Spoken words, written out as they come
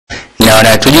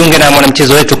Kubwana. Tujiunge na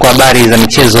mwanamchezo wetu kwa habari za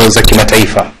michezo za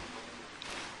kimataifa.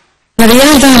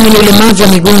 Mwanariadha mwenye ulemavu wa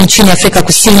miguu nchini Afrika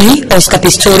Kusini Oscar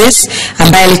Pistorius,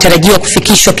 ambaye alitarajiwa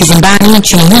kufikishwa kizimbani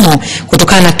nchini humo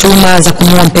kutokana na tuhuma za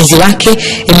kumuua mpenzi wake,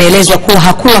 imeelezwa kuwa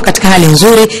hakuwa katika hali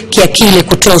nzuri kiakili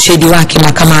kutoa ushahidi wake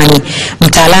mahakamani.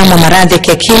 Mtaalamu wa maradhi ya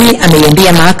kiakili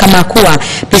ameiambia mahakama kuwa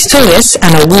Pistorius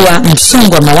anaugua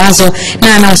msongo wa mawazo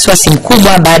na ana wasiwasi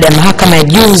mkubwa baada ya mahakama ya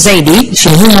juu zaidi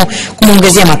nchini humo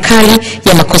kumuongezea makali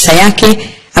ya makosa yake,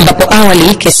 ambapo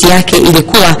awali kesi yake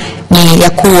ilikuwa ni ya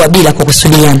kuua bila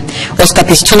kukusudia. Oscar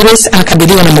Pistorius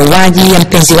anakabiliwa na mauaji ya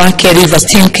mpenzi wake River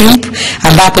Steenkamp,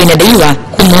 ambapo inadaiwa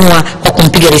kumuua kwa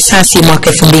kumpiga risasi mwaka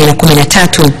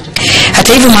 2013.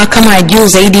 Hata hivyo, mahakama ya juu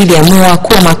zaidi iliamua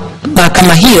kuwa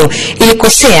mahakama hiyo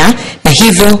ilikosea, na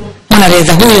hivyo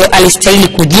mwanariadha huyo alistahili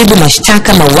kujibu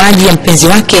mashtaka mauaji ya mpenzi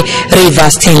wake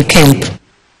River Steenkamp.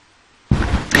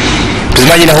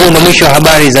 Mtazamaji, na huu ndio mwisho wa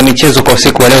habari za michezo kwa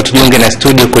usiku wa leo. Tujiunge na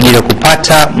studio kwa ajili ya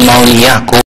kupata maoni yako.